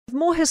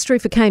More history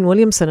for Kane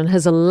Williamson in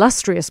his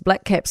illustrious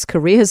Black Caps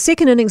career. His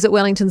second innings at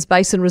Wellington's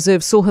Basin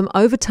Reserve saw him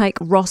overtake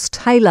Ross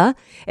Taylor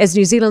as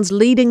New Zealand's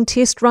leading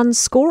test run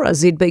scorer.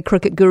 ZB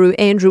cricket guru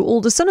Andrew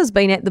Alderson has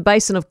been at the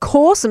Basin, of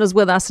course, and is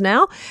with us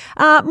now.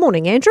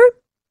 Morning, Andrew.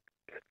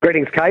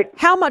 Greetings, Kate.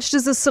 How much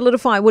does this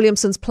solidify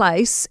Williamson's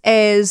place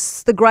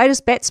as the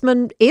greatest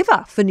batsman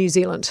ever for New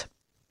Zealand?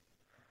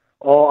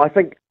 Oh, I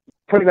think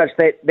pretty much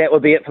that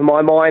would be it for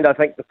my mind. I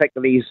think the fact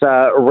that he's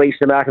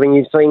reached the mark, I mean,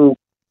 you've seen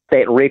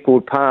that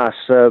record pass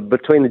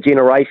between the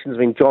generations, I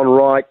mean, John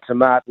Wright to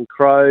Martin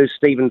Crowe,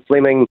 Stephen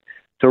Fleming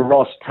to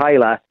Ross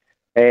Taylor,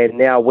 and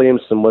now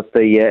Williamson with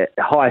the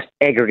highest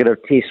aggregate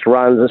of test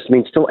runs. I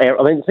mean, I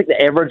think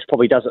the average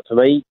probably does it for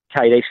me,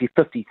 Kate, actually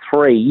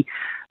 53,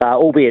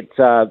 albeit,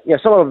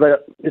 some of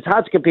it's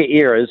hard to compare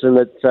eras, and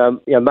that,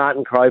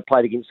 Martin Crowe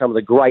played against some of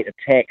the great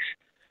attacks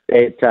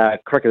that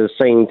cricket has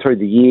seen through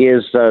the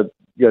years. The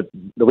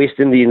West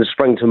Indians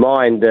spring to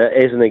mind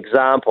as an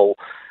example.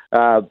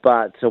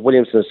 But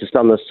Williamson has just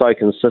done this so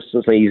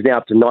consistently. He's now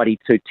up to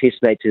 92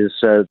 test matches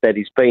that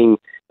he's been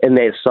in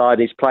that side.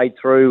 He's played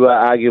through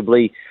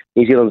arguably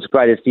New Zealand's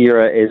greatest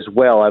era as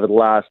well over the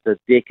last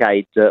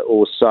decade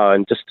or so.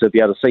 And just to be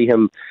able to see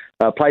him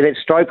play that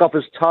stroke off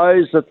his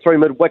toes through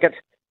mid-wicket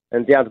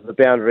and down to the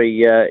boundary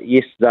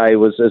yesterday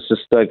was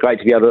just great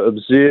to be able to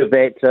observe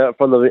that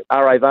from the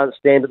RA Vance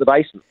stand at the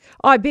Basin.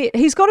 I bet.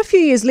 He's got a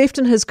few years left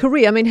in his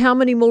career. I mean, how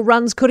many more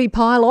runs could he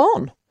pile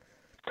on?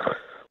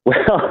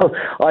 Well,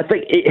 I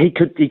think he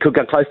could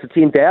go close to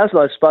 10,000,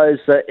 I suppose,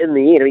 in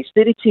the end. I mean, he's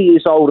 32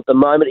 years old at the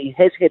moment. He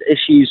has had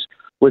issues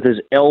with his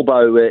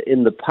elbow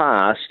in the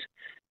past,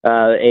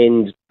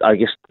 and I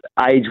guess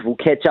age will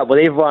catch up with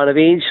everyone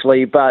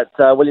eventually, but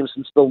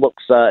Williamson still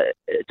looks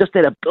just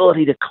that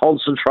ability to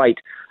concentrate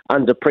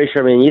under pressure.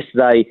 I mean,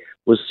 yesterday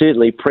was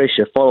certainly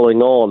pressure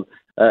following on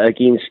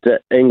against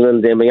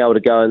England and being able to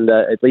go and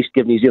at least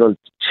give New Zealand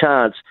a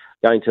chance,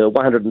 going to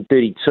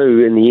 132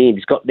 in the end.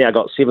 He's now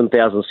got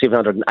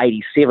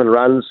 7,787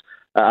 runs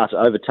after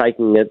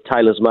overtaking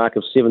Taylor's mark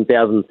of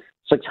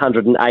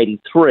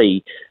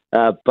 7,683.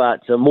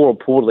 But more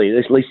importantly,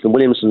 at least in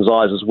Williamson's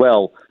eyes as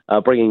well,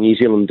 bringing New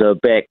Zealand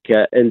back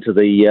into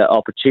the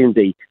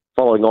opportunity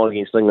following on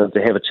against England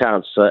to have a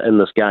chance in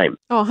this game.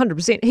 Oh,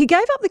 100%. He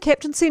gave up the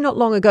captaincy not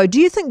long ago.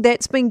 Do you think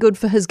that's been good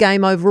for his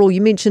game overall?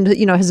 You mentioned,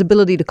 his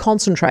ability to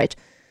concentrate.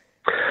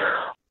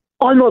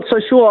 I'm not so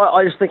sure.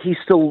 I just think he's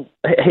still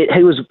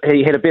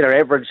he had a better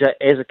average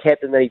as a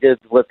captain than he did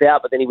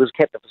without, but then he was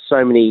captain for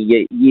so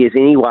many years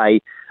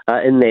anyway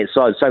in that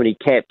side, so many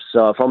caps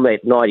from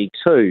that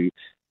 92.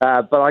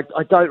 But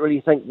I don't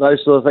really think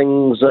those sort of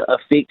things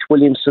affect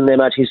Williamson that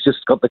much. He's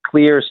just got the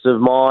clearest of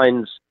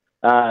minds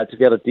to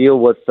be able to deal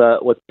with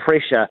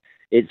pressure,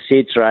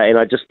 etc. And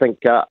I just think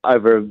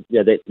over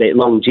that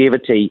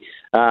longevity,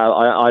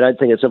 I don't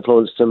think it's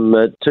influenced him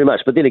too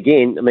much. But then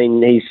again, I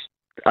mean, he's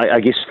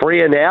I guess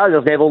freer now. He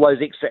doesn't have all those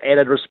extra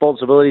added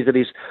responsibilities that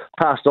he's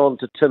passed on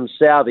to Tim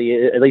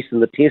Southey, at least in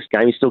the Test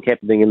game. He's still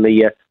captaining in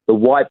the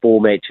white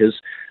ball matches.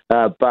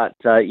 But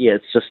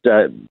it's just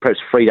perhaps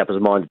freed up his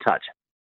mind a touch.